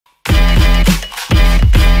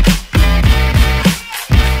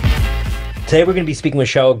Today we're going to be speaking with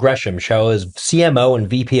Cheryl Gresham. Cheryl is CMO and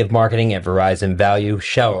VP of Marketing at Verizon Value.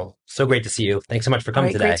 Cheryl, so great to see you. Thanks so much for All coming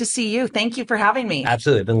right, today. great to see you. Thank you for having me.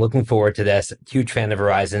 Absolutely. Been looking forward to this. Huge fan of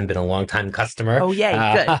Verizon, been a long-time customer. Oh, yay.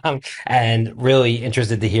 Good. And really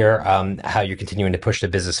interested to hear how you're continuing to push the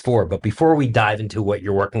business forward. But before we dive into what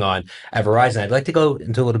you're working on at Verizon, I'd like to go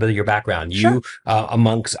into a little bit of your background. Sure. You,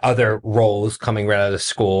 amongst other roles coming right out of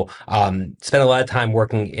school, spent a lot of time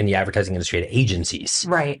working in the advertising industry at agencies.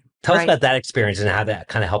 Right. Tell us Right. about that experience and how that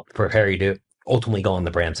kind of helped prepare you to ultimately go on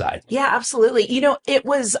the brand side. Yeah, absolutely. It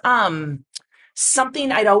was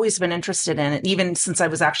something I'd always been interested in, even since I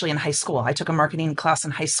was actually in high school. I took a marketing class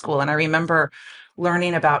in high school, and I remember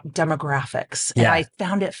learning about demographics, and Yeah. I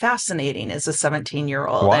found it fascinating as a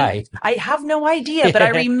 17-year-old. Why? And I have no idea, but I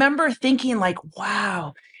remember thinking like,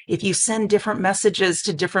 wow, if you send different messages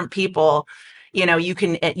to different people, you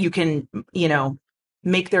can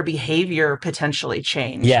make their behavior potentially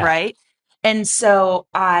change, Yeah. right? And so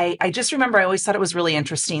I just remember I always thought it was really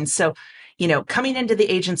interesting. So, coming into the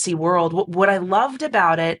agency world, what I loved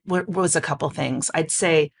about it was a couple things. I'd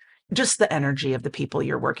say just the energy of the people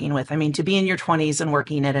you're working with. I mean, to be in your 20s and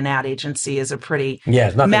working at an ad agency is a pretty Yeah,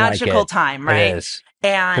 it's nothing magical like it. time, It right? is. The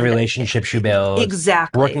And relationships you build.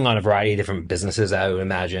 exactly. Working on a variety of different businesses, I would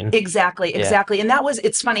imagine. Exactly, Yeah. exactly. And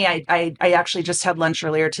it's funny, I actually just had lunch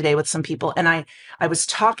earlier today with some people, and I was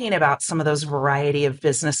talking about some of those variety of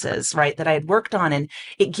businesses, right, that I had worked on, and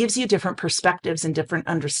it gives you different perspectives and different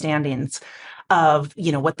understandings of,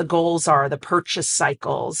 what the goals are, the purchase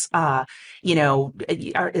cycles.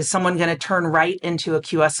 Is someone going to turn right into a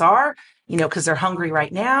QSR, because they're hungry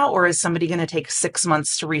right now, or is somebody going to take 6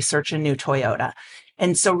 months to research a new Toyota?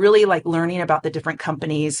 And so really like learning about the different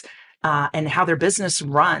companies and how their business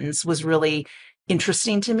runs was really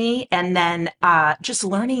interesting to me. And then just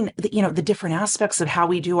learning, the different aspects of how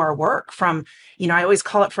we do our work from, I always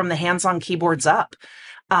call it from the hands-on keyboards up.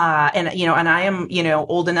 And I am,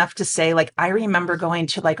 old enough to say, like, I remember going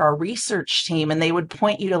to like our research team and they would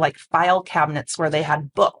point you to like file cabinets where they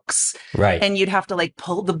had books. Right. And you'd have to like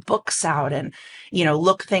pull the books out and,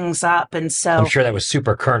 look things up. And so I'm sure that was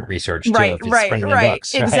super current research too. right, If it's right, printed in right.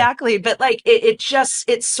 books, right? Exactly. But like it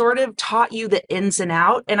sort of taught you the ins and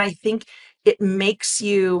out. And I think it makes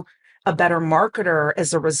you a better marketer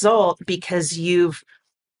as a result because you've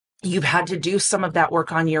had to do some of that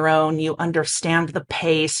work on your own. You understand the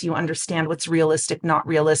pace, you understand what's realistic, not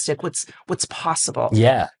realistic, what's possible.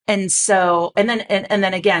 Yeah. And so and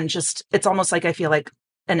then again, just it's almost like I feel like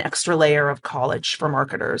an extra layer of college for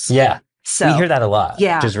marketers. Yeah. So we hear that a lot,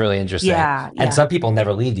 yeah, which is really interesting. yeah, And yeah. some people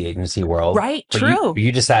never leave the agency world. Right, But true.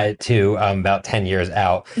 You decided to about 10 years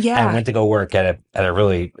out Yeah. and went to go work at a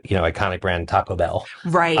really, iconic brand, Taco Bell.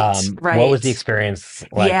 Right, right. What was the experience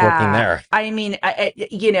like working there? I mean,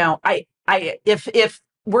 if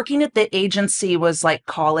working at the agency was like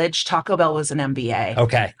college, Taco Bell was an MBA.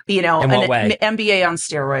 Okay. In what way? MBA on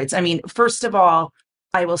steroids. I mean, first of all,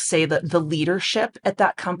 I will say that the leadership at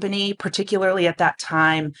that company, particularly at that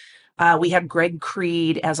time, we had Greg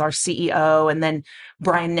Creed as our CEO, and then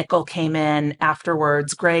Brian Nickel came in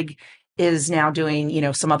afterwards. Greg is now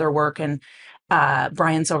doing, some other work, and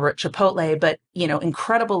Brian's over at Chipotle, but,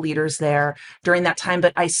 incredible leaders there during that time.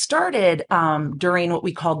 But I started during what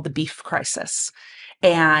we called the beef crisis.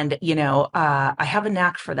 And, I have a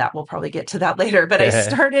knack for that. We'll probably get to that later, but I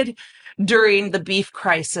started during the beef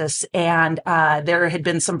crisis, and there had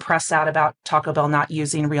been some press out about Taco Bell not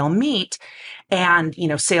using real meat, and,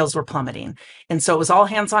 sales were plummeting. And so it was all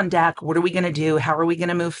hands on deck. What are we going to do? How are we going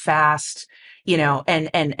to move fast,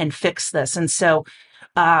 and fix this? And so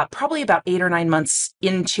probably about 8 or 9 months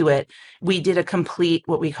into it, we did a complete,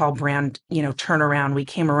 what we call brand, turnaround. We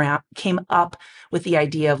came up with the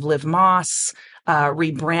idea of Live Moss,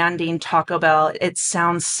 rebranding Taco Bell. It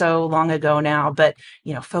sounds so long ago now, but,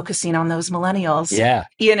 focusing on those millennials, Yeah.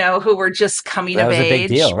 who were just coming That of was a age,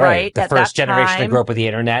 big deal, right? The at first that generation to time. grow up with the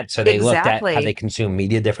internet. So they looked at how Exactly. they consume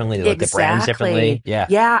media differently. They looked at brands differently. Yeah.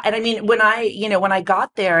 Yeah. And I mean, when I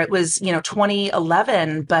got there, it was,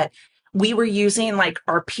 2011, but we were using like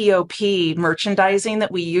our POP merchandising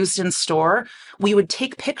that we used in store. We would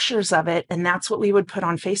take pictures of it, and that's what we would put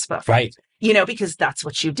on Facebook. Right. Because that's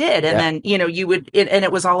what you did. And Yeah. then, you would, and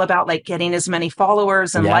it was all about like getting as many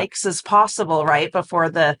followers and Yeah. likes as possible, right? Before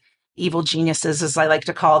the evil geniuses, as I like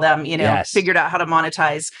to call them, Yes. figured out how to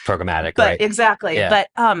monetize. Programmatic, But right? exactly. Yeah. But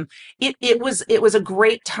it was a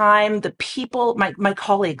great time. The people, my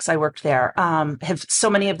colleagues I worked there, so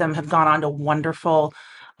many of them have gone on to wonderful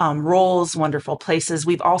roles, wonderful places.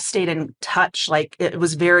 We've all stayed in touch. Like it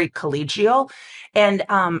was very collegial. And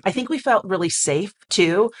I think we felt really safe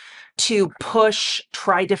too, to push,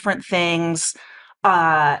 try different things.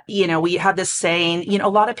 We had this saying, a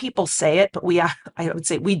lot of people say it, but I would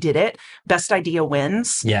say we did it. Best idea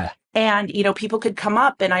wins. Yeah. And, people could come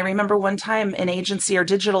up. And I remember one time an agency or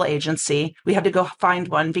digital agency, we had to go find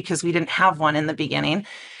one because we didn't have one in the beginning.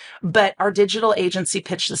 But our digital agency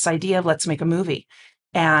pitched this idea of let's make a movie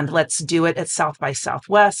and let's do it at South by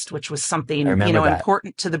Southwest, which was I something, remember that.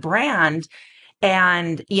 important to the brand.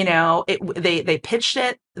 And, they pitched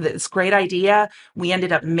it, this great idea. We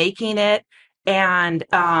ended up making it. And,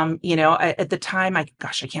 at the time, I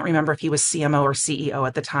can't remember if he was CMO or CEO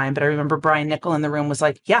at the time, but I remember Brian Nickel in the room was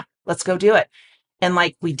like, yeah, let's go do it. And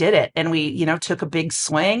like, we did it, and we, took a big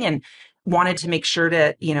swing and wanted to make sure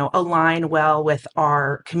to, align well with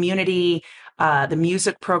our community, the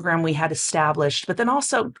music program we had established, but then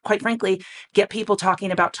also, quite frankly, get people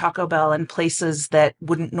talking about Taco Bell in places that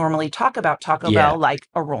wouldn't normally talk about Taco Yeah. Bell, like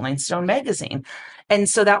a Rolling Stone magazine. And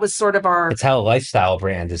so that was sort of our It's how a lifestyle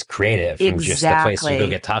brand is created from just a place to go exactly,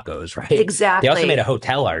 get tacos, right? They also made exactly. a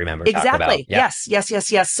hotel, I remember, talk about. Exactly. Yep. Yes, yes, yes,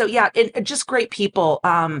 yes. So yeah, and just great people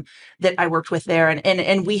that I worked with there,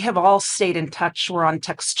 and we have all stayed in touch. We're on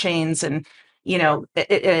text chains, and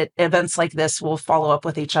events like this, we'll follow up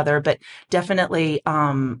with each other. But definitely,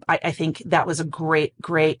 I think that was a great,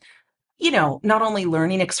 great, not only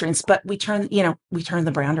learning experience, but we turned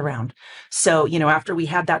the brand around. So, after we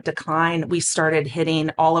had that decline, we started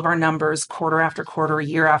hitting all of our numbers quarter after quarter,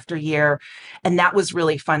 year after year. And that was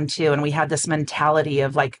really fun too. And we had this mentality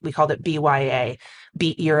of, like, we called it BYA,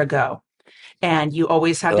 beat year ago. And you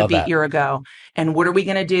always I had to love beat that. year ago. And what are we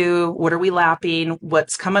going to do? What are we lapping?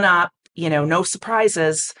 What's coming up? No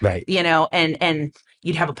surprises, Right. and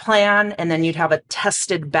you'd have a plan, and then you'd have a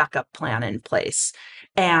tested backup plan in place.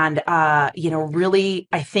 And, really,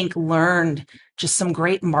 I think, learned just some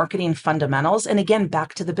great marketing fundamentals. And again,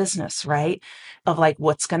 back to the business, right? Of like,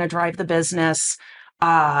 what's going to drive the business?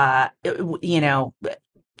 Uh, you know,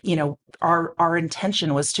 our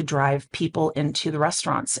intention was to drive people into the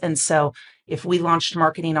restaurants. And so if we launched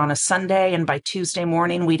marketing on a Sunday and by Tuesday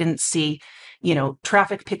morning we didn't see,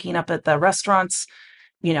 traffic picking up at the restaurants,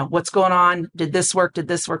 what's going on? Did this work? Did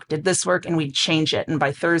this work? Did this work? And we'd change it. And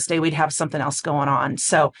by Thursday we'd have something else going on.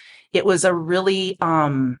 So it was a really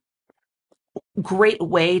great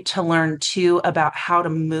way to learn too about how to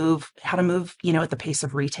move, at the pace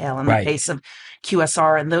of retail and the Right. pace of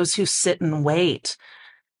QSR, and those who sit and wait,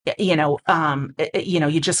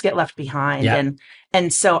 you just get left behind. Yeah.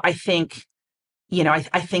 And so I think, I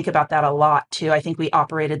think about that a lot too. I think we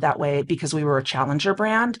operated that way because we were a challenger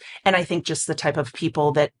brand. And I think just the type of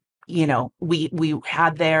people that, we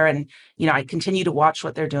had there, and, I continue to watch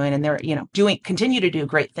what they're doing, and they're, continue to do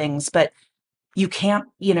great things, but you can't,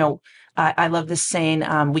 I love this saying,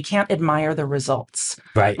 we can't admire the results.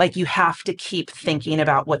 Right. Like, you have to keep thinking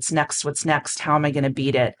about what's next, how am I going to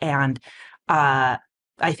beat it? And, uh,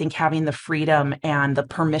 I think having the freedom and the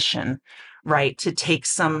permission, right, to take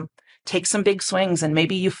some big swings, and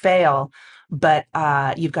maybe you fail, but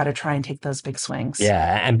you've got to try and take those big swings.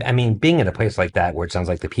 Yeah. And I mean, being in a place like that where it sounds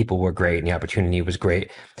like the people were great and the opportunity was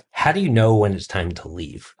great, how do you know when it's time to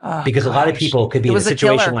leave? Oh Because a lot of gosh, people could be it in a was a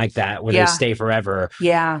situation killer. like that where they Yeah, stay forever.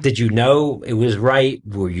 yeah, Did you know it was right?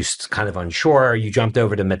 Were you kind of unsure? You jumped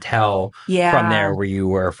over to Mattel from there yeah, where you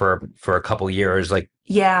were for a couple years. Like,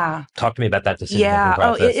 yeah. talk to me about that decision making Yeah.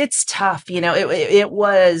 Oh, process. it's tough. It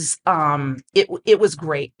was, it was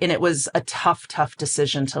great. And it was a tough, tough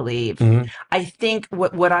decision to leave. Hmm. I think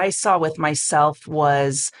what I saw with myself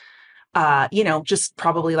was, just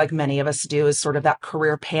probably like many of us do, is sort of that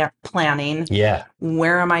career planning. Yeah.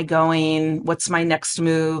 Where am I going? What's my next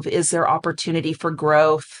move? Is there opportunity for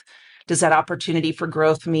growth? Does that opportunity for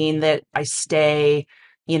growth mean that I stay,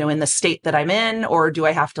 in the state that I'm in, or do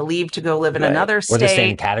I have to leave to go live in Right. another Or the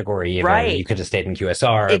same state? category, even you Right. could have stayed in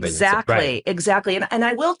QSR, but it's right. Exactly, exactly. And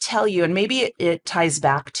I will tell you, and maybe it ties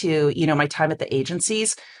back to, my time at the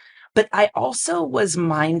agencies, but I also was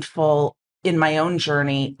mindful in my own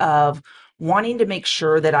journey of wanting to make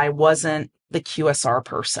sure that I wasn't the QSR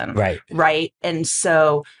person, Right. right? And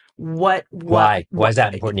so Why what is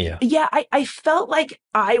that important to you? yeah, I felt like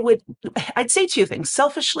I'd say two things.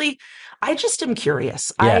 Selfishly, I just am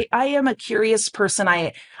curious. Yeah. I am a curious person.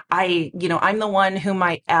 I'm the one who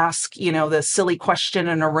might ask, the silly question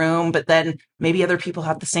in a room, but then maybe other people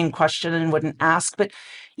have the same question and wouldn't ask. But,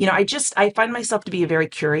 I find myself to be a very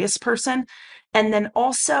curious person. And then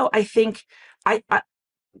also, I think I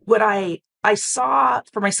what I saw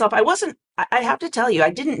for myself, I have to tell you,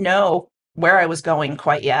 I didn't know where I was going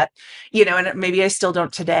quite yet, and maybe I still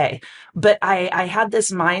don't today, but I had this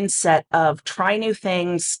mindset of try new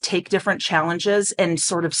things, take different challenges, and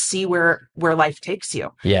sort of see where life takes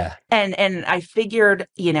you. Yeah. And I figured,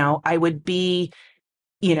 I would be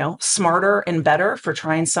smarter and better for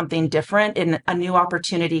trying something different. And a new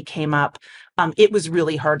opportunity came up. It was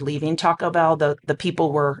really hard leaving Taco Bell. The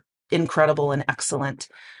people were incredible and excellent.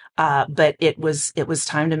 But it was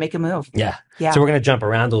time to make a move. Yeah. So Yeah. we're going to jump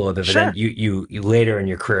around a little bit, but then Sure. you later in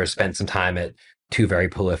your career spent some time at two very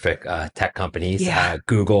prolific tech companies, Yeah.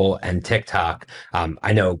 Google and TikTok.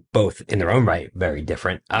 I know both in their own right, very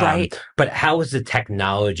different. Right. But how is the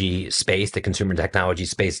technology space, the consumer technology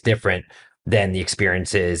space, different than the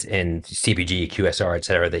experiences in CPG, QSR, et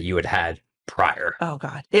cetera, that you had prior? Oh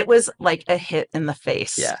God. It was like a hit in the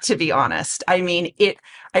face, Yeah. to be honest. I mean,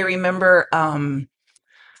 I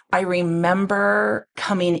remember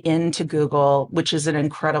coming into Google, which is an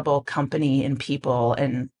incredible company and people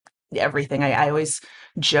and everything. I always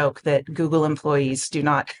joke that Google employees do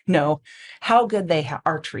not know how good they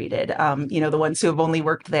are treated. The ones who have only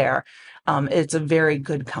worked there. It's a very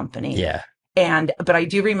good company. Yeah. But I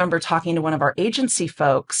do remember talking to one of our agency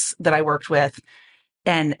folks that I worked with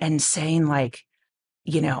and saying like,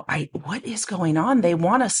 what is going on? They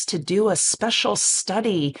want us to do a special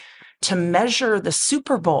study to measure the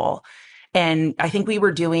Super Bowl. And I think we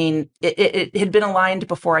were doing it had been aligned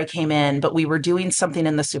before I came in, but we were doing something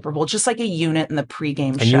in the Super Bowl, just like a unit in the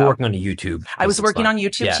pregame And you were show. working on a YouTube I was business working line. on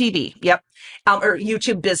YouTube Yeah. TV. Yep. Or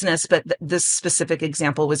YouTube business, but this specific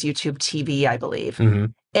example was YouTube TV, I believe. Hmm.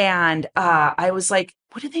 And I was like,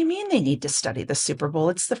 what do they mean they need to study the Super Bowl?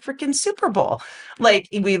 It's the freaking Super Bowl. Like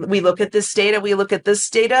we look at this data, we look at this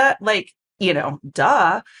data, like,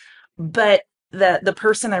 duh. But the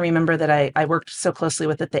person I remember that I worked so closely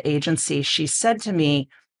with at the agency, she said to me,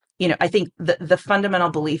 I think the fundamental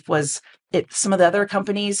belief was some of the other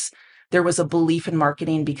companies, there was a belief in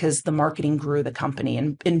marketing because the marketing grew the company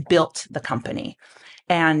and built the company.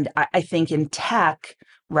 And I think in tech,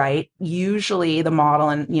 right, usually the model,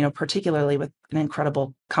 and, particularly with an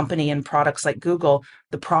incredible company and products like Google,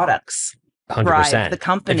 the products drive the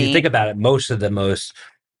 100%. If you think company. about it, most of the most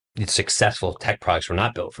successful tech products were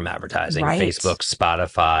not built from advertising. Right. Facebook,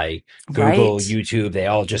 Spotify, Google, Right. YouTube, they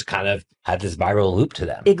all just kind of had this viral loop to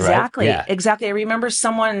them, right? Exactly. Yeah. Exactly. I remember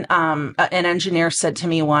someone, an engineer said to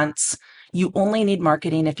me once, you only need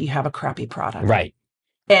marketing if you have a crappy product. Right.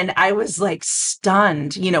 And I was like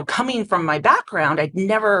stunned, coming from my background. I'd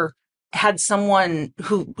never had someone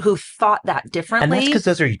who thought that And that's differently. because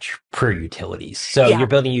those are pure utilities. So Yeah, you're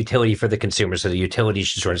building utility for the consumer. So the utility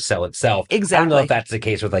should sort of sell itself. I don't know if exactly. that's the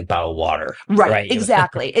case with like bottled water, Right, right?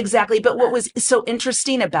 exactly, exactly. But what was so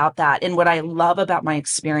interesting about that, and what I love about my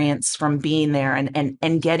experience from being there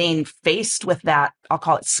and getting faced with that, I'll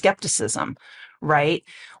call it skepticism, right,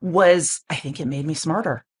 was I think it made me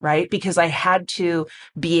smarter, right? Because I had to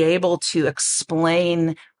be able to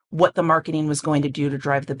explain what the marketing was going to do to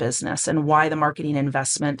drive the business and why the marketing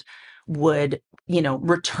investment would,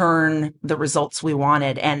 return the results we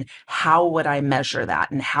wanted, and how would I measure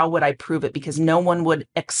that and how would I prove it? Because no one would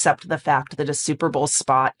accept the fact that a Super Bowl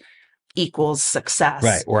spot equals Right.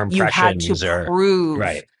 success. Or You had to impressions or, prove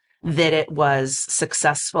right. that it was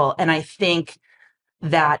successful. And I think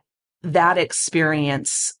that that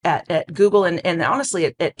experience at Google and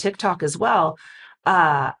honestly at TikTok as well,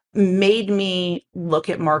 made me look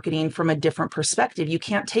at marketing from a different perspective. You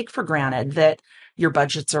can't take for granted that your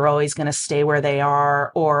budgets are always going to stay where they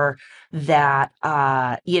are, or that,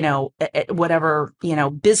 whatever,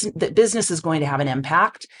 that business is going to have an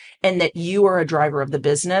impact, and that you are a driver of the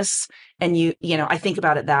business. And I think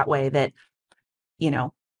about it that way, that, you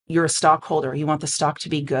know, you're a stockholder. You want the stock to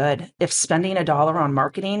be good. If spending $1 on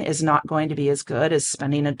marketing is not going to be as good as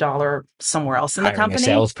spending $1 somewhere else in the Hiring a company,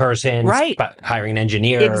 salesperson, right? hiring an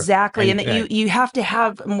engineer. Exactly. And And that you have to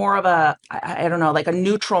have more of a, I don't know, like a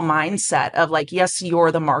neutral mindset of like, yes,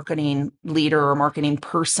 you're the marketing leader or marketing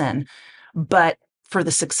person, but for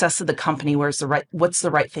the success of the company, what's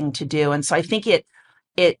the right thing to do? And so I think it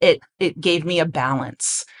gave me a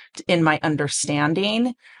balance in my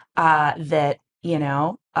understanding, that,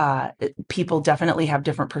 people definitely have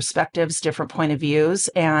different perspectives, different point of views.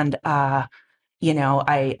 And, I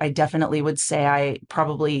definitely would say I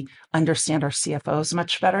probably understand our CFOs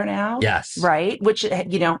much better now. yes. Right. Which,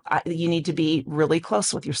 you need to be really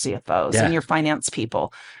close with your CFOs and Yeah. your finance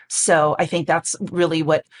people. So I think that's really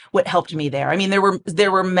what helped me there. I mean,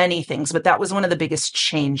 there were many things, but that was one of the biggest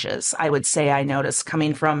changes I would say I noticed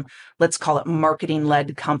coming from, let's call it marketing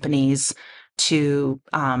led companies to,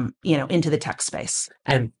 into the tech space.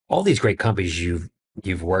 And all these great companies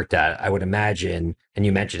you've worked at, I would imagine, and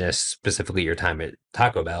you mentioned this specifically your time at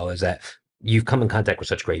Taco Bell, is that you've come in contact with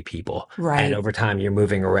such great people. And Right. over time you're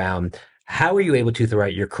moving around. How are you able to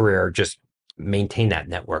throughout your career just maintain that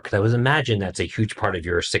network? Because I was imagine that's a huge part of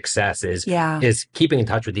your success Yeah. is keeping in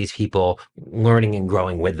touch with these people, learning and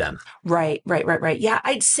growing with them. Right, right, right, right. Yeah,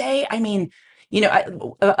 I'd say, I mean,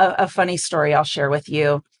 a funny story I'll share with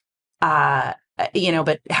you. But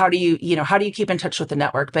how do you keep in touch with the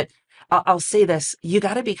network? But I'll say this, you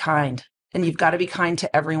got to be kind, and you've got to be kind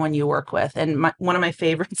to everyone you work with. And one of my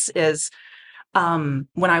favorites is when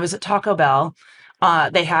I was at Taco Bell,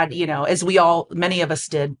 they had, as many of us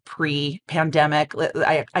did pre-pandemic,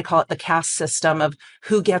 I call it the caste system of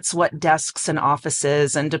who gets what desks and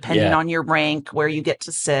offices, and depending Yeah. on your rank, where you get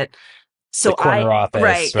to sit. The So corner right, office,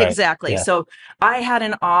 right? exactly. Yeah. So I had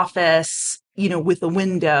an office, with a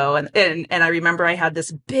window, and I remember I had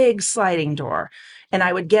this big sliding door, and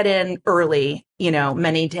I would get in early,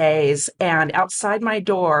 many days, and outside my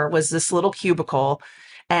door was this little cubicle,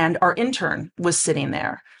 and our intern was sitting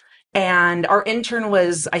there. And our intern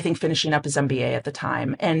was, I think, finishing up his MBA at the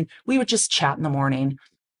time, and we would just chat in the morning.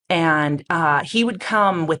 And he would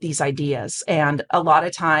come with these ideas, and a lot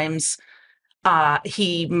of times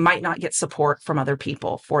he might not get support from other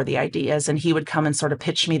people for the ideas. And he would come and sort of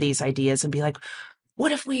pitch me these ideas and be like,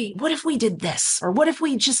 what if we did this? Or what if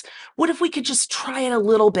we could just try it a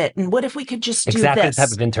little bit? And what if we could just do Exactly the type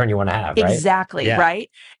this? of intern you want to have, right? Exactly. Yeah.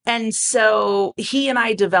 Right. And so he and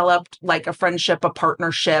I developed like a friendship, a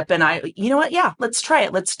partnership. And you know what? Yeah, let's try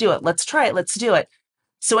it. Let's do it. Let's try it. Let's do it.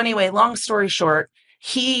 So anyway, long story short,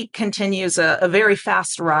 he continues a very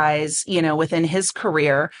fast rise, within his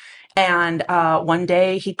career. And one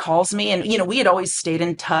day he calls me, and we had always stayed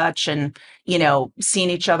in touch and seen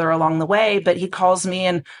each other along the way. But he calls me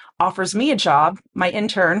and offers me a job, my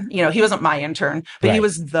intern. He wasn't my intern, but he Right.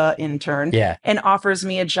 was the intern, Yeah. and offers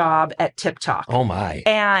me a job at TikTok. Oh my.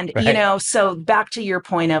 And, Right. so back to your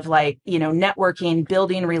point of like, networking,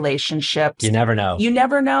 building relationships, You never know. you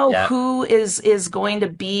never know Yeah. who is going to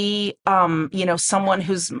be, someone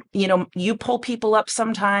who's, you pull people up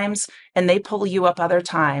sometimes and they pull you up other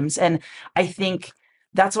times. And I think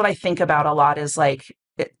that's what I think about a lot is like,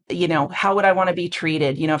 how would I want to be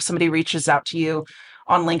treated? If somebody reaches out to you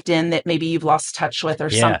on LinkedIn that maybe you've lost touch with or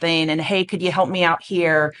Yeah. something, and hey, could you help me out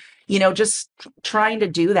here? Just trying to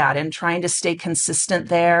do that and trying to stay consistent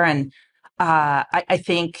there. And I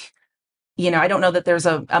think, I don't know that there's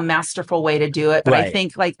a masterful way to do it, but I Right.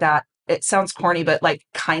 think like that, it sounds corny, but like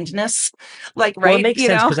kindness, like, Well, it right, makes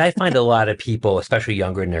sense because I find a lot of people, especially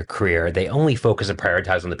younger in their career, they only focus and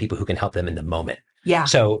prioritize on the people who can help them in the moment. Yeah,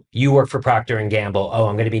 So you work for Procter and Gamble. Oh,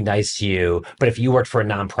 I'm going to be nice to you. But if you worked for a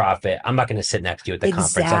nonprofit, I'm not going to sit next to you at the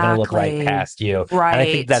conference. I'm going to look right exactly. past you. And I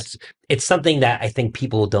think Right. it's something that I think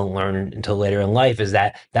people don't learn until later in life is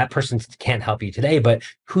that that person can't help you today, but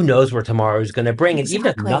who knows where tomorrow is going to bring. And even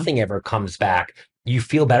if Exactly. nothing ever comes back, you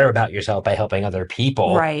feel better about yourself by helping other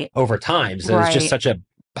people Right. over time. So there's just Right. such a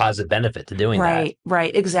positive benefit to doing that. Right.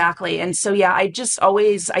 Right. Exactly. And so, yeah, I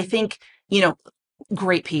think,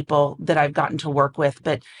 great people that I've gotten to work with,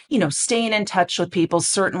 but, staying in touch with people,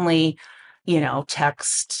 certainly,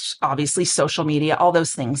 text, obviously social media, all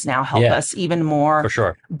those things now help Yeah, us even more. for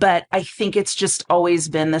sure. But I think it's just always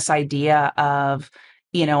been this idea of,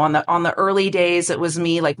 on the early days, it was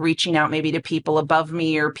me like reaching out maybe to people above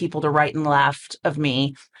me or people to right and left of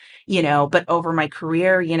me, but over my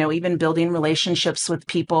career, even building relationships with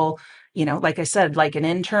people, like I said, like an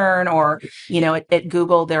intern or, at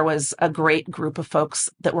Google, there was a great group of folks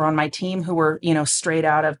that were on my team who were, straight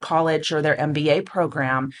out of college or their MBA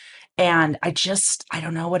program. And I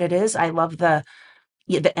don't know what it is. I love the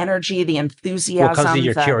energy, the Well, it comes to enthusiasm,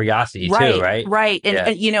 your curiosity too, right, right? right.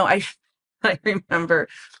 And, Yeah. I remember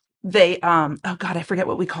they, oh God, I forget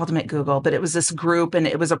what we called them at Google, but it was this group and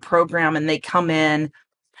it was a program, and they come in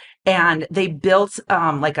and they built,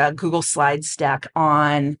 like a Google Slides deck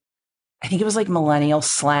on, I think it was like millennial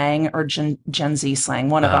slang or Gen Z slang,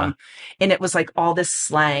 one of Uh, them. And it was like all this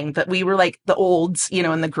slang, but we were like the olds,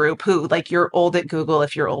 in the group who like you're old at Google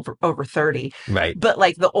if you're over 30, right. but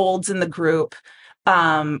like the olds in the group,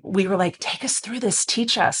 we were like, take us through this,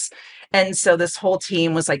 teach us. And so this whole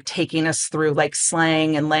team was like taking us through like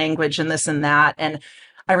slang and language and this and that. And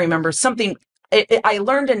I remember I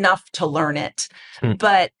learned enough to learn it, Hmm.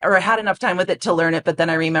 or I had enough time with it to learn it. But then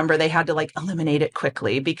I remember they had to like eliminate it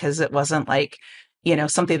quickly because it wasn't like,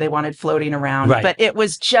 something they wanted floating around. Right. But it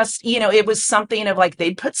was just, it was something of like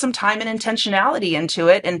they'd put some time and intentionality into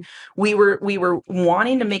it. And we were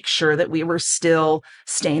wanting to make sure that we were still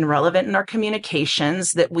staying relevant in our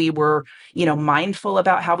communications, that we were, mindful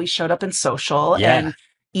about how we showed up in social. Yeah. And,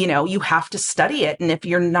 you have to study it. And if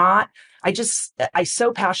you're not, I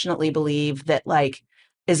so passionately believe that like,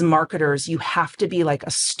 as marketers, you have to be like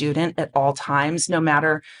a student at all times, no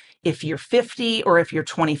matter, if you're 50 or if you're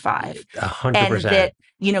 25. a hundred And that, percent.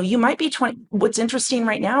 you might be 20. What's interesting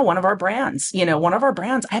right now, one of our brands, I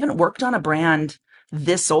haven't worked on a brand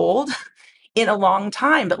this old in a long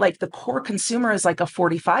time, but like the core consumer is like a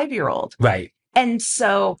 45-year-old. Right. And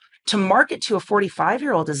so to market to a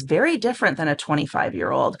 45-year-old is very different than a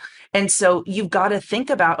 25-year-old. And so you've got to think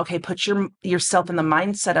about, okay, put yourself in the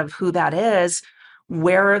mindset of who that is.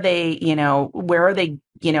 Where are they,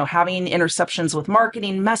 having interceptions with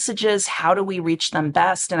marketing messages? How do we reach them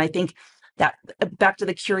best? And I think that back to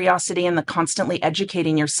the curiosity and the constantly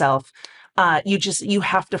educating yourself, you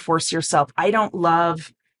have to force yourself. I don't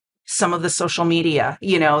love some of the social media,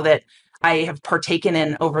 that I have partaken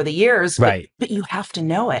in over the years, Right. but you have to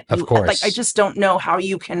know it. Of I course. just don't know how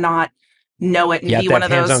you cannot know it and You have be to one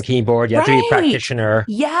have of hands on those. keyboard. You have to be a Right. practitioner.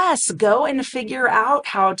 Yes. Go and figure out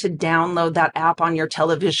how to download that app on your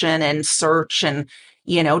television and search and,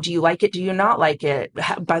 do you like it? Do you not like it?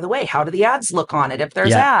 By the way, how do the ads look on it? If there's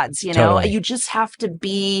Yeah, ads, totally. you just have to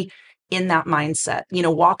be in that mindset,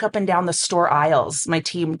 walk up and down the store aisles. My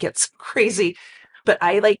team gets crazy, but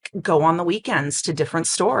I like go on the weekends to different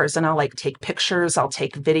stores and I'll like take pictures, I'll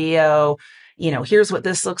take video, here's what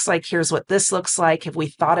this looks like, here's what this looks like. Have we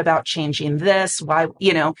thought about changing this? Why,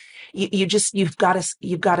 you've got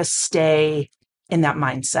to stay in that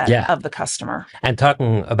mindset Yeah. of the customer. And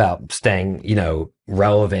talking about staying,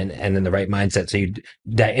 relevant and in the right mindset. So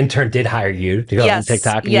that intern did hire you to go on Yes,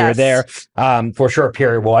 TikTok, and you were yes. there for a short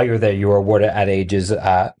period. While you were there, you were awarded Ad Age's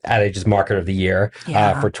Marketer of the Year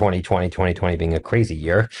Yeah. for 2020 being a crazy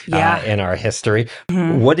year Yeah. in our history.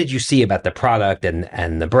 Mhm. What did you see about the product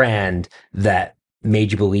and the brand that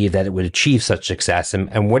made you believe that it would achieve such success?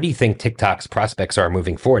 And what do you think TikTok's prospects are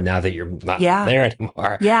moving forward now that you're not Yeah. there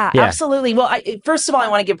anymore? Yeah, Yeah. absolutely. Well, first of all, I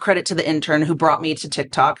want to give credit to the intern who brought me to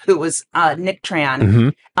TikTok, who was Nick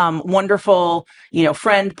Tran, Hmm. wonderful,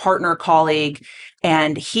 friend, partner, colleague,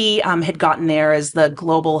 and he had gotten there as the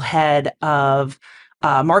global head of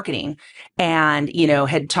marketing, and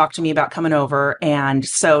had talked to me about coming over, and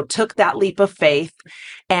so took that leap of faith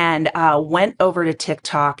and went over to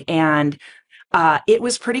TikTok and. It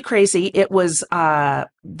was pretty crazy. It was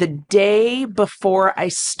the day before I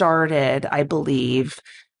started, I believe,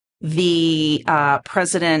 the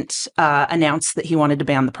president announced that he wanted to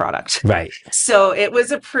ban the product. Right. So it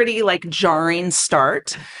was a pretty like jarring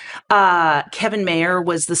start. Kevin Mayer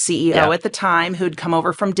was the CEO Yep. at the time who'd come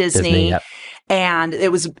over from Disney. Disney. Yep. And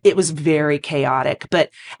it was very chaotic. But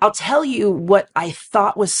I'll tell you what I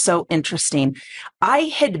thought was so interesting. I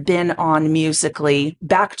had been on Musically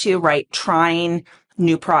back to right trying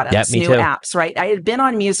new Yep, products, me new too. apps, right? I had been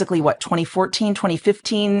on Musically, 2014,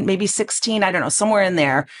 2015, maybe 16, I don't know, somewhere in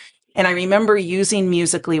there. And I remember using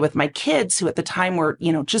Musically with my kids who at the time were,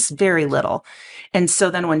 just very little. And so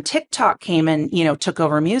then when TikTok came and, took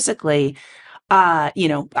over Musically,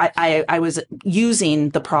 I was using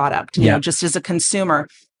the product, Yep. just as a consumer.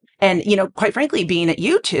 And, quite frankly, being at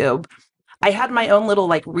YouTube, I had my own little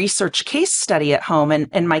like research case study at home.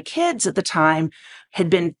 And my kids at the time had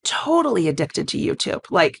been totally addicted to YouTube.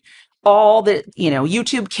 Like all the,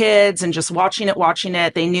 YouTube kids and just watching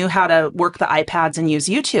it. They knew how to work the iPads and use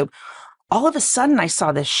YouTube. All of a sudden I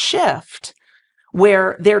saw this shift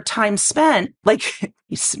where their time spent, like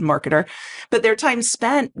marketer, but their time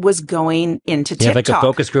spent was going into You have like a TikTok.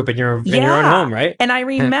 focus group in your own Yeah. home, right? And I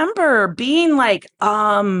remember being like,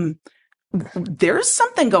 there's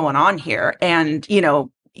something going on here. And,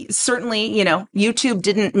 certainly, YouTube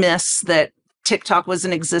didn't miss that TikTok was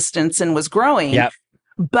in existence and was growing. Yep.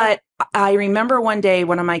 But I remember one day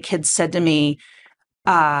one of my kids said to me,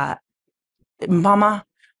 Mama,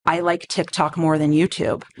 I like TikTok more than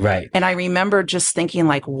YouTube. Right. And I remember just thinking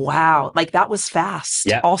like, wow, like that was fast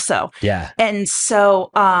Yeah. also. Yeah. And so,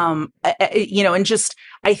 and just,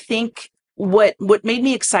 I think what made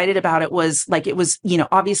me excited about it was like, it was,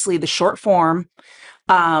 obviously the short form,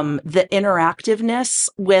 the interactiveness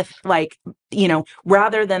with like,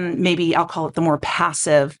 rather than maybe I'll call it the more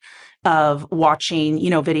passive of watching,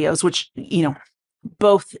 videos, which,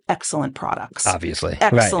 both excellent products. Obviously.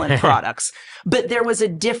 Excellent Right. products. But there was a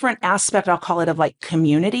different aspect, I'll call it, of like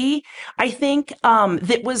community. I think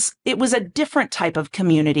it was a different type of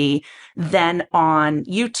community than on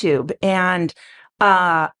YouTube. And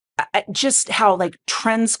just how like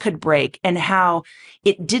trends could break and how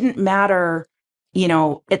it didn't matter,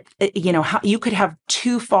 how you could have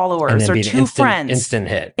two And followers then or be an two friends. instant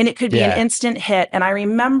hit. And it could be an Yeah. instant hit. And I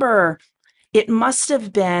remember it must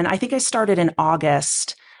have been, I think I started in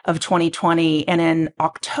August of 2020. And in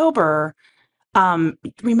October,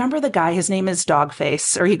 remember the guy, his name is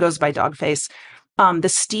Dogface, or he goes by Dogface. the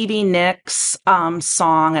Stevie Nicks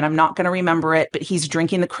song, and I'm not going to remember it, but he's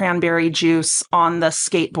drinking the cranberry juice on the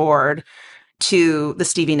skateboard to the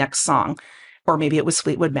Stevie Nicks song. Or maybe it was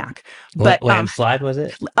Fleetwood Mac. But Landslide, was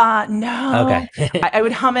it? no, Okay. I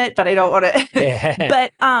would hum it, but I don't want to. Yeah.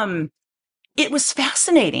 But it was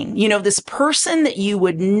fascinating. This person that you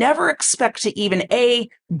would never expect to even A,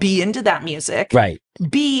 be into that music, Right.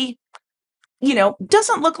 B,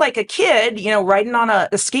 doesn't look like a kid, riding on a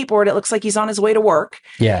skateboard. It looks like he's on his way to work.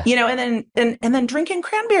 Yeah. And then drinking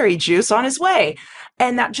cranberry juice on his way.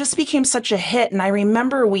 And that just became such a hit. And I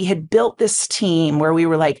remember we had built this team where we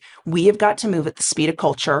were like, we have got to move at the speed of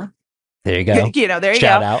culture. There you go. There you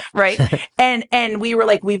Shout go. out. Right. And we were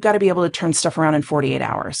like, we've got to be able to turn stuff around in 48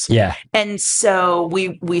 hours. Yeah. And so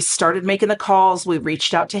we started making the calls. We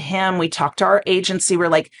reached out to him. We talked to our agency. We're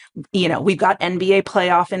like, we've got NBA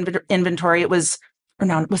playoff inventory. Was it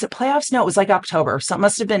playoffs? No, it was like October. So it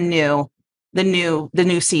must have been the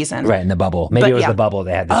new season. Right, in the bubble. Maybe it was the bubble.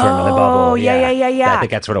 They had the tournament in the bubble. Oh, yeah. I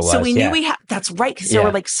think that's what it was. So we knew that's right, because there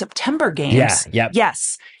were like September games. Yeah, yep.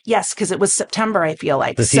 Yes, because it was September, I feel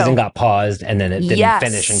like. The season got paused, and then it didn't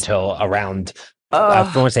finish until around, I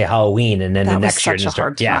want to say Halloween, and then the next year. That was such a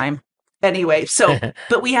hard time. Anyway,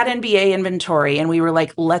 but we had NBA inventory, and we were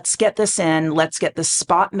like, let's get this in, let's get this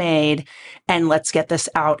spot made, and let's get this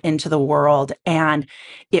out into the world. And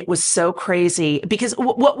it was so crazy because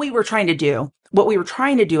what we were trying to do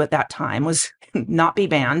at that time was not be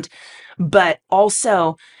banned, but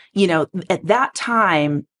also, at that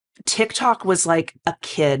time, TikTok was like a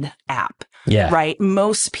kid app. Yeah. Right.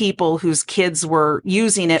 Most people whose kids were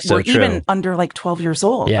using it were even under like 12 years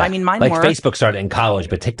old. Yeah. I mean, mine like were. Facebook started in college,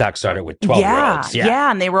 but TikTok started with 12-year-olds.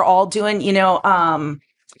 Yeah. And they were all doing,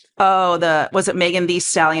 was it Megan Thee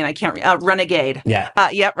Stallion? I can't Renegade. Yeah.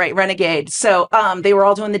 Right. Renegade. So, they were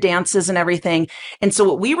all doing the dances and everything. And so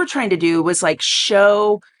what we were trying to do was like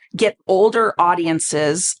get older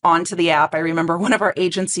audiences onto the app. I remember one of our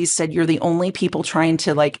agencies said, you're the only people trying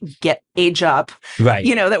to like get age up, right?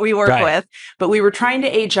 That we work with, but we were trying to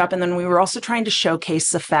age up. And then we were also trying to showcase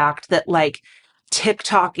the fact that like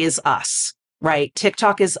TikTok is us, right?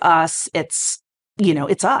 TikTok is us. It's,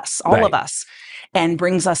 it's us, all of us, and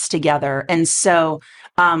brings us together. And so,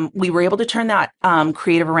 we were able to turn that,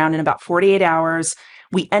 creative around in about 48 hours.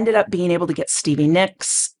 We ended up being able to get Stevie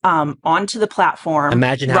Nicks onto the platform.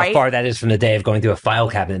 Imagine how far that is from the day of going through a file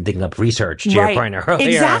cabinet and digging up research, to your point earlier.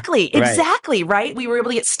 Exactly, right? We were able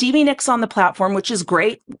to get Stevie Nicks on the platform, which is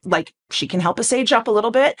great. Like, she can help us age up a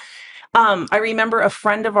little bit. I remember a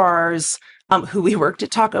friend of ours who we worked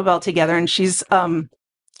at Taco Bell together, and she's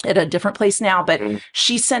at a different place now, but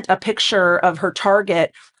she sent a picture of her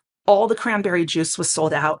Target. All the cranberry juice was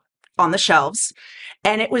sold out on the shelves.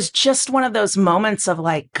 And it was just one of those moments of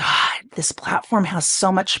like, God, this platform has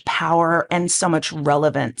so much power and so much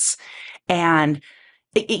relevance. And,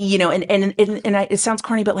 it sounds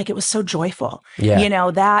corny, but like, it was so joyful.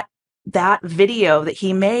 Yeah. That video that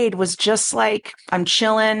he made was just like, I'm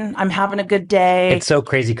chilling, I'm having a good day. It's so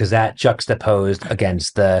crazy because that juxtaposed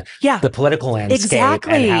against the political landscape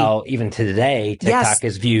and how even today TikTok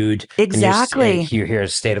is viewed. Exactly. And you hear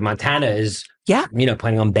state of Montana is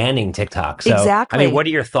planning on banning TikTok. So, exactly. I mean, what are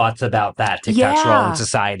your thoughts about that? TikTok's role in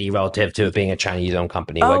society relative to it being a Chinese-owned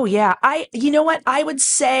company? You know what? I would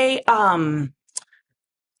say,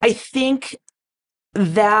 I think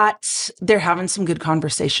that they're having some good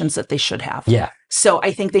conversations that they should have. Yeah. So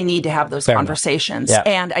I think they need to have those conversations. Yeah.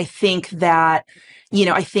 And I think that,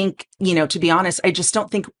 to be honest, I just don't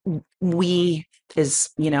think we as,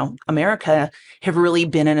 America have really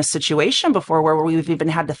been in a situation before where we've even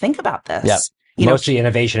had to think about this. Yeah. Most of the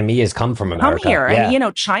innovation in me has come from America. Come here. Yeah.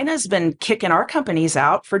 And, China's been kicking our companies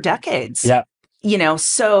out for decades. Yeah.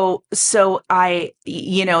 So it's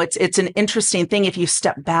an interesting thing if you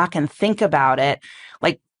step back and think about it.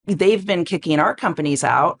 Like, they've been kicking our companies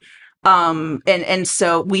out. And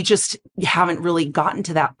so we just haven't really gotten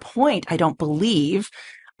to that point, I don't believe,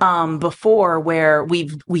 before, where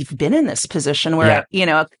we've been in this position where,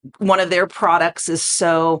 one of their products is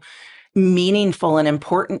so meaningful and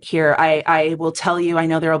important here. I will tell you, I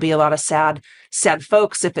know there'll be a lot of sad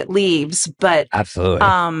folks if it leaves, but absolutely.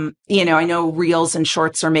 I know Reels and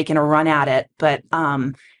Shorts are making a run at it, but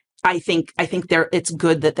I think it's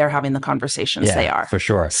good that they're having the conversations they are. For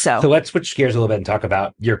sure. So let's switch gears a little bit and talk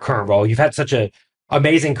about your current role. You've had such a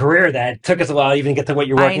amazing career that took us a while to even get to what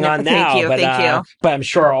you're working on now. Thank you. But I'm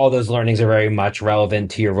sure all those learnings are very much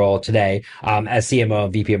relevant to your role today as CMO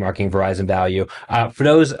and VP of Marketing, Verizon Value. For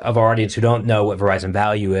those of our audience who don't know what Verizon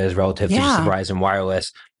Value is relative to just the Verizon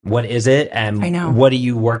Wireless, what is it, I and know. what are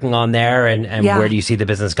you working on there, and where Yeah. do you see the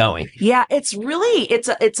business going? Yeah, it's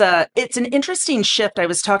an interesting shift. I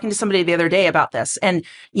was talking to somebody the other day about this, and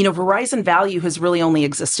Verizon Value has really only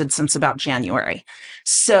existed since about January.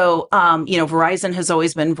 So Verizon has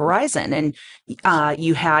always been Verizon, and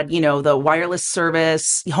you had the wireless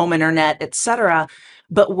service, home internet, et cetera.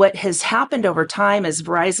 But what has happened over time is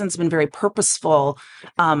Verizon's been very purposeful.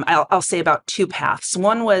 I'll say about two paths.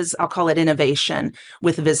 One was, I'll call it innovation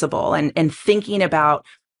with Visible, and thinking about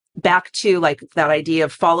back to like that idea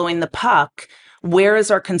of following the puck. Where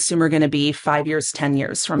is our consumer going to be 5 years, 10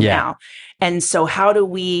 years from Yeah. now? And so how do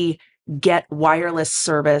we get wireless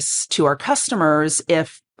service to our customers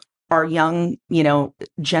if our young,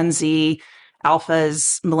 Gen Z,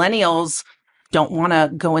 alphas, millennials don't want to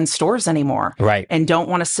go in stores anymore Right. and don't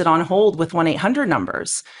want to sit on hold with 1-800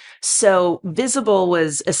 numbers? So Visible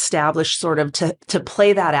was established sort of to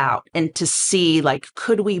play that out and to see, like,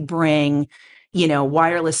 could we bring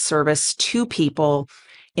wireless service to people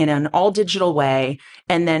in an all digital way.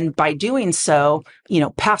 And then by doing so,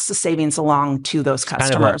 pass the savings along to those It's kind of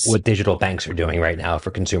customers. what digital banks are doing right now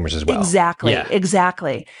for consumers as well. Exactly, Yeah.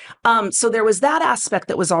 exactly. So there was that aspect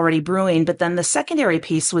that was already brewing, but then the secondary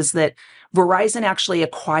piece was that Verizon actually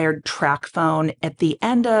acquired TracFone at the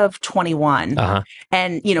end of 21. Uh-huh.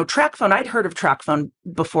 And, TracFone, I'd heard of TracFone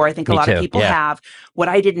before. I think a Me lot of too. people Yeah. have. What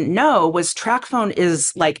I didn't know was TracFone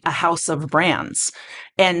is like a house of brands.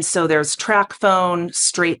 And so there's TracFone,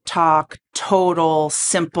 Straight Talk, Total,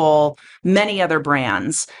 Simple, many other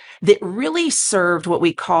brands that really served what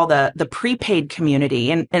we call the prepaid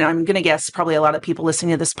community. And I'm going to guess probably a lot of people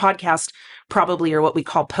listening to this podcast probably are what we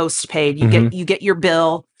call postpaid. You get your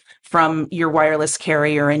bill from your wireless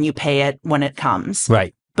carrier and you pay it when it comes.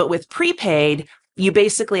 Right. But with prepaid, you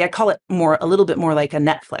basically, I call it a little bit more like a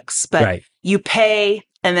Netflix, but Right. you pay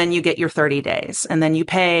and then you get your 30 days, and then you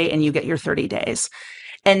pay and you get your 30 days.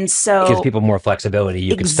 And so It gives people more flexibility.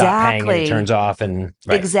 You can stop paying and it turns off, and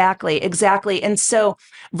right. Exactly. And so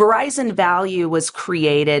Verizon Value was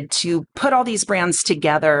created to put all these brands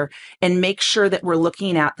together and make sure that we're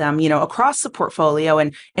looking at them, across the portfolio,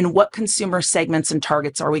 and what consumer segments and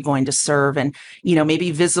targets are we going to serve? And,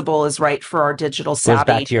 maybe Visible is right for our digital savvy. Goes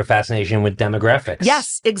back to your fascination with demographics.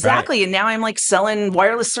 Yes, exactly. Right. And now I'm like selling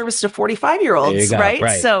wireless service to 45-year-olds,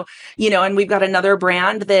 right? So, and we've got another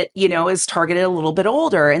brand that, is targeted a little bit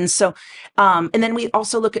older. And so, and then we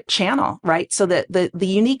also look at channel, right? So the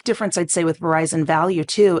unique difference I'd say with Verizon Value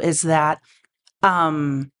too is that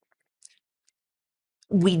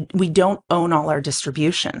we don't own all our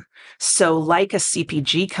distribution. So like a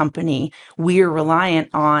CPG company, we are reliant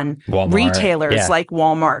on Walmart, retailers like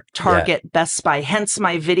Walmart, Target, Best Buy, hence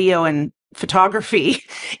my video and photography,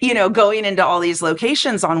 going into all these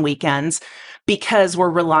locations on weekends, because we're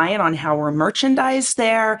reliant on how we're merchandised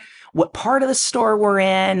there, what part of the store we're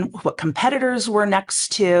in, what competitors we're next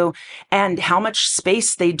to, and how much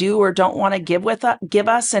space they do or don't want to give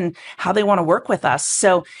us, and how they want to work with us.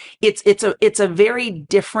 So it's a very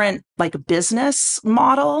different like business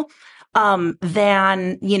model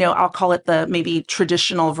than, I'll call it the maybe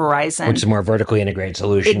traditional Verizon. Which is more vertically integrated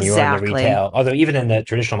solution. Exactly. You own the retail. Although even in the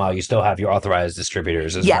traditional model, you still have your authorized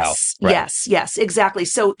distributors as well. Right. Yes, exactly.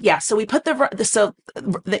 So we put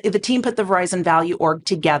the team put the Verizon Value org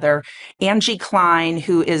together. Angie Klein,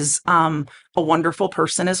 who is a wonderful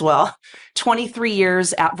person as well, 23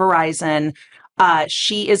 years at Verizon.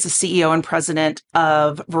 She is the CEO and president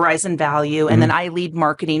of Verizon Value. And then I lead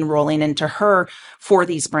marketing rolling into her for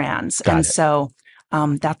these brands. So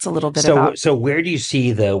that's a little bit about. So where do you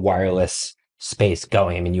see the wireless space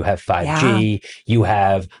going? I mean, you have 5G, you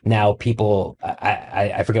have now people,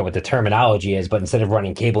 I forget what the terminology is, but instead of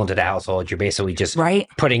running cable into the household, you're basically just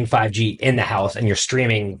putting 5G in the house, and you're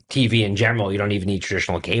streaming TV in general. You don't even need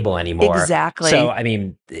traditional cable anymore. Exactly. So, I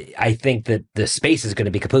mean, I think that the space is going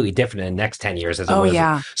to be completely different in the next 10 years as it was.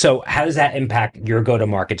 Yeah. So how does that impact your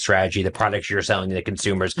go-to-market strategy, the products you're selling to the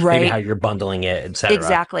consumers, maybe how you're bundling it, et cetera?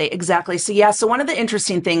 Exactly. So one of the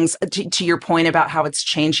interesting things to your point about how it's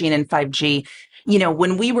changing in 5G,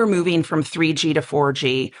 when we were moving from 3G to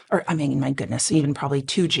 4G, or I mean, my goodness, even probably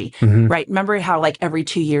 2G, right? Remember how like every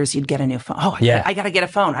 2 years you'd get a new phone? Oh, I got to get a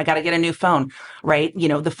phone. I got to get a new phone, right?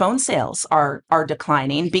 The phone sales are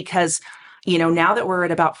declining because, now that we're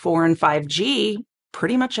at about 4 and 5G,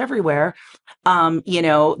 pretty much everywhere,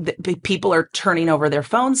 people are turning over their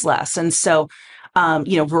phones less. And so,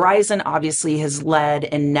 Verizon obviously has led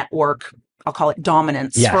in network, I'll call it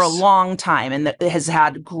dominance, for a long time, and that has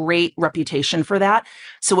had great reputation for that.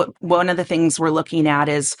 So one of the things we're looking at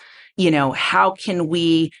is, how can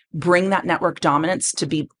we bring that network dominance, to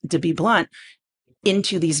be blunt,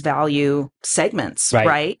 into these value segments,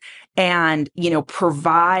 right? And,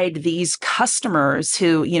 provide these customers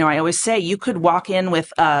who, I always say you could walk in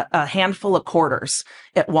with a handful of quarters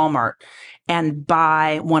at Walmart and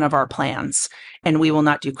buy one of our plans. And we will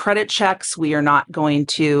not do credit checks. We are not going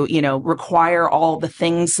to, require all the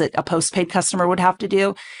things that a postpaid customer would have to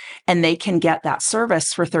do. And they can get that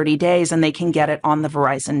service for 30 days and they can get it on the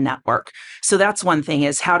Verizon network. So that's one thing,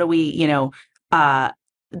 is how do we,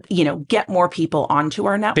 get more people onto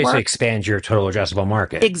our network. Basically expand your total addressable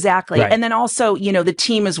market. Exactly. Right. And then also, the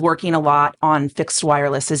team is working a lot on fixed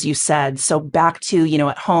wireless, as you said. So back to,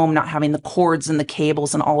 at home, not having the cords and the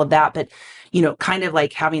cables and all of that, but, kind of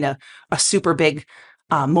like having a super big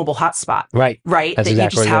mobile hotspot. Right. That's that exactly you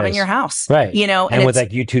just have in your house. Right. And with like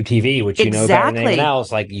YouTube TV, which better than anything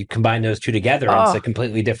else, like you combine those two together and it's a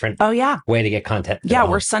completely different way to get content. Yeah,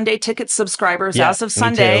 we're Sunday Ticket subscribers as of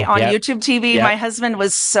Sunday on YouTube TV. My husband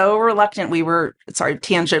was so reluctant. We were, sorry,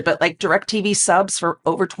 tangent, but like DirecTV subs for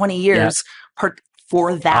over 20 years.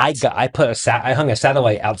 For that, I hung a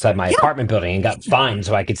satellite outside my apartment building and got fined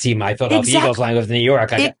so I could see my Philadelphia Eagles line with New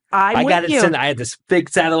York. I got it sent. I had this big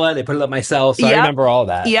satellite. They put it up myself, so I remember all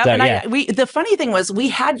that. Yeah, so, the funny thing was we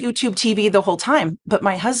had YouTube TV the whole time, but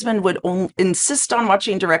my husband would insist on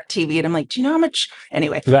watching DirecTV, and I'm like, do you know how much?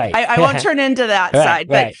 Anyway, I won't turn into that side,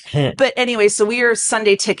 but anyway, so we are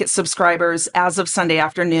Sunday Ticket subscribers as of Sunday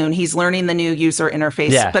afternoon. He's learning the new user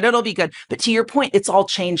interface, but it'll be good. But to your point, it's all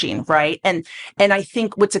changing, right? And I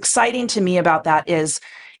think what's exciting to me about that is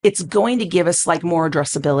it's going to give us like more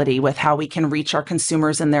addressability with how we can reach our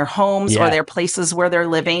consumers in their homes or their places where they're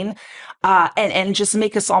living, and just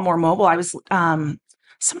make us all more mobile. I was,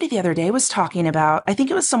 somebody the other day was talking about, I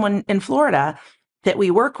think it was someone in Florida that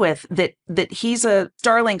we work with that he's a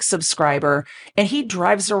Starlink subscriber and he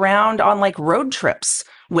drives around on like road trips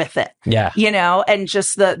with it. Yeah. And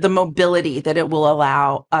just the mobility that it will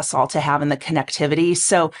allow us all to have and the connectivity.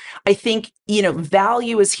 So I think,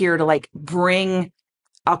 value is here to like bring,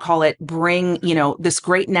 this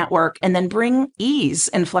great network and then bring ease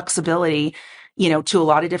and flexibility, to a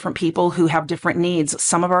lot of different people who have different needs.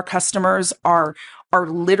 Some of our customers are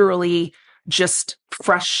literally just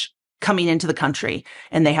fresh coming into the country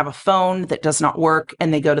and they have a phone that does not work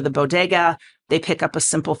and they go to the bodega, they pick up a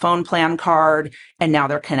simple phone plan card and now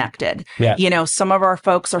they're connected. Yeah. Some of our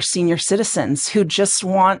folks are senior citizens who just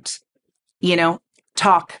want,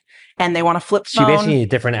 talk and they want to flip phone. So you basically need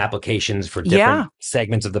different applications for different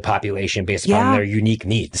segments of the population based upon their unique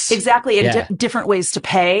needs. Exactly. And different ways to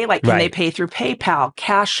pay. Like, can they pay through PayPal,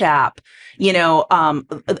 Cash App?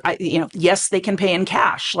 Yes, they can pay in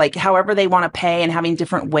cash, like however they want to pay and having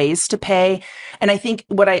different ways to pay. And I think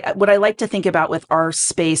what I like to think about with our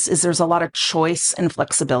space is there's a lot of choice and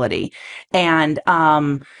flexibility. And,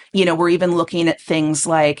 we're even looking at things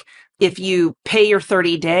like, if you pay your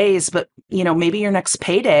 30 days, but, maybe your next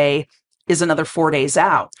payday is another 4 days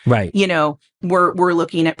out. Right. We're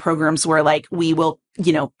looking at programs where like we will,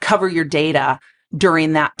 cover your data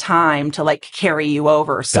during that time to like carry you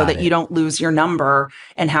over so that you don't lose your number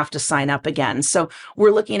and have to sign up again. So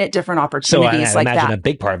we're looking at different opportunities like that. I imagine a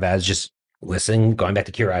big part of that is just listen, going back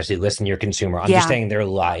to curiosity, listen to your consumer, understanding their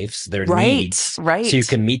lives, their needs, so you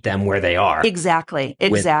can meet them where they are. Exactly.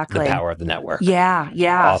 With the power of the network. Yeah.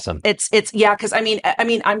 Awesome. It's because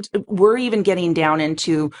we're even getting down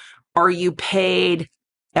into, are you paid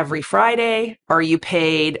every Friday? Are you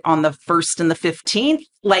paid on the 1st and the 15th?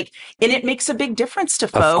 Like, and it makes a big difference to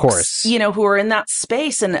folks, who are in that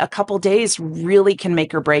space, and a couple days really can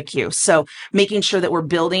make or break you. So making sure that we're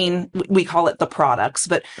building, we call it the products,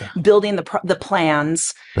 but building the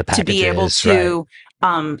plans to be able to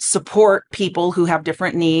support people who have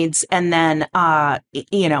different needs, and then,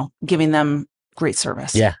 giving them great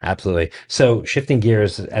service. Yeah, absolutely. So shifting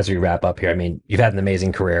gears as we wrap up here, you've had an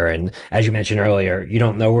amazing career. And as you mentioned earlier, you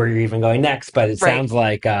don't know where you're even going next, but it sounds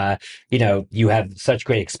like, you have such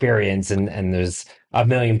great experience and there's a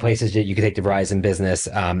million places that you could take the Verizon business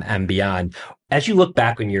and beyond. As you look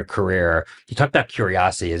back on your career, you talked about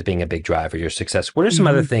curiosity as being a big driver of your success. What are some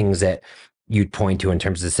other things that you'd point to in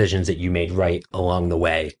terms of decisions that you made right along the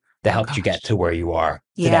way that helped you get to where you are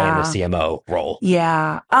today in the CMO role?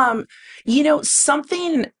 Yeah.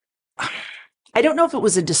 Something, I don't know if it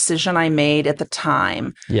was a decision I made at the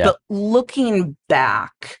time, but looking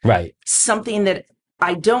back, something that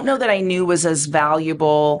I don't know that I knew was as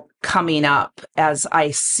valuable coming up as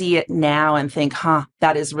I see it now and think,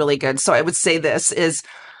 that is really good. So I would say this is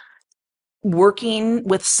working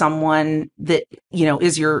with someone that,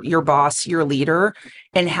 is your boss, your leader,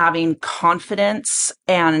 and having confidence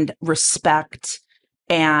and respect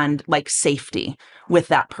and like safety with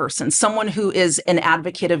that person. Someone who is an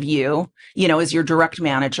advocate of you, is your direct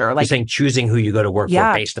manager. Like you're saying choosing who you go to work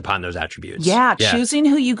for based upon those attributes. Yeah, choosing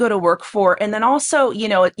who you go to work for. And then also,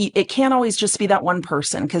 it can't always just be that one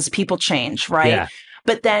person because people change, right? Yeah.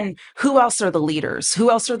 But then who else are the leaders? Who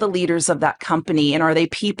else are the leaders of that company? And are they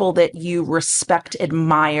people that you respect,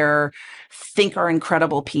 admire, think are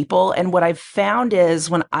incredible people? And what I've found is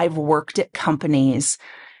when I've worked at companies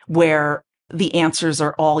where the answers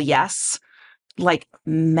are all yes, like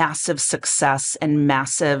massive success and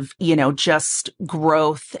massive, just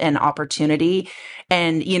growth and opportunity.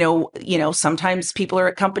 And, sometimes people are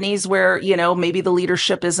at companies where, maybe the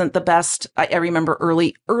leadership isn't the best. I remember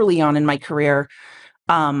early on in my career,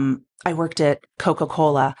 I worked at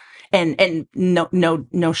Coca-Cola and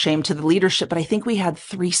no shame to the leadership, but I think we had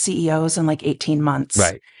 3 CEOs in like 18 months.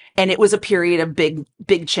 Right. And it was a period of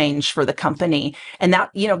big change for the company. And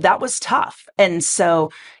that, that was tough. And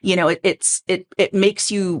so, it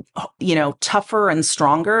makes you, tougher and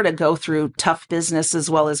stronger to go through tough business as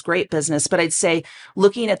well as great business. But I'd say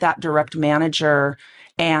looking at that direct manager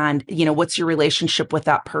and, what's your relationship with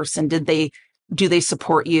that person? Do they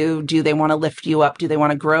support you? Do they want to lift you up? Do they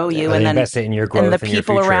want to grow you? And then invest in your growth and the and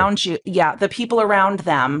people your future. around you. Yeah. The people around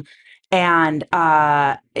them. And,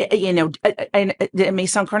 it may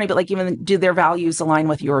sound corny, but like even do their values align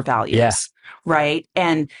with your values? Yeah. Right.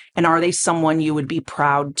 And are they someone you would be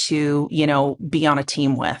proud to, be on a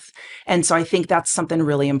team with? And so I think that's something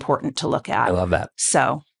really important to look at. I love that.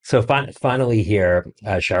 So finally here,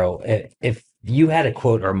 Cheryl, if you had a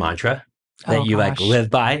quote or mantra that you like live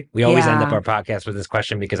by, we always end up our podcast with this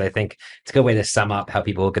question because I think it's a good way to sum up how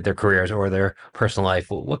people look at their careers or their personal life.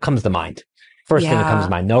 What comes to mind? First thing that comes to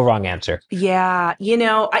mind, no wrong answer. Yeah.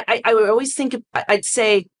 I would always think, I'd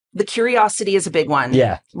say the curiosity is a big one.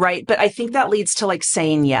 Yeah. Right. But I think that leads to like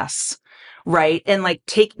saying yes. Right. And like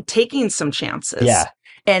taking some chances. Yeah.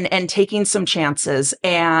 And taking some chances.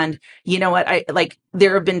 And you know what?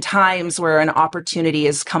 There have been times where an opportunity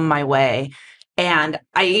has come my way. And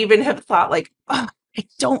I even have thought like, oh, I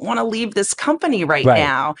don't want to leave this company right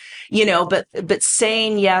now, but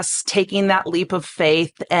saying yes, taking that leap of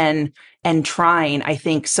faith and trying, I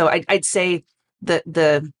think. So I'd say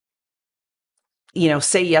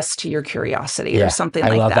say yes to your curiosity or something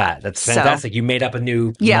like that. I love that. That's fantastic. You made up a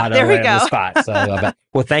new motto there we right go. on the spot. So I love that.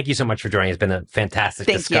 Well, thank you so much for joining. It's been a fantastic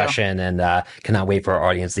discussion and cannot wait for our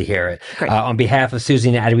audience to hear it. On behalf of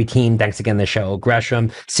Suzy and the Adweek team, thanks again to Cheryl Gresham,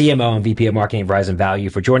 CMO and VP of Marketing at Verizon Value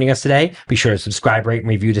for joining us today. Be sure to subscribe, rate, and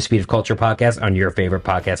review the Speed of Culture podcast on your favorite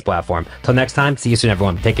podcast platform. Till next time, see you soon,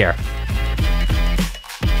 everyone. Take care.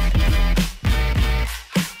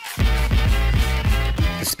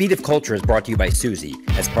 Speed of Culture is brought to you by Suzy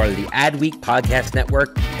as part of the Adweek Podcast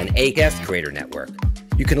Network and Acast Creator Network.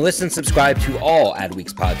 You can listen and subscribe to all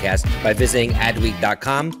Adweek's podcasts by visiting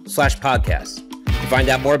adweek.com/podcasts. To find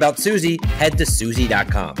out more about Suzy, head to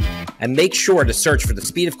Suzy.com. And make sure to search for the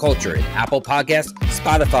Speed of Culture in Apple Podcasts,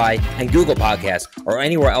 Spotify, and Google Podcasts, or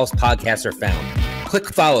anywhere else podcasts are found.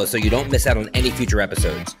 Click follow so you don't miss out on any future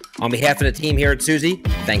episodes. On behalf of the team here at Suzy,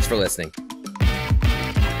 thanks for listening.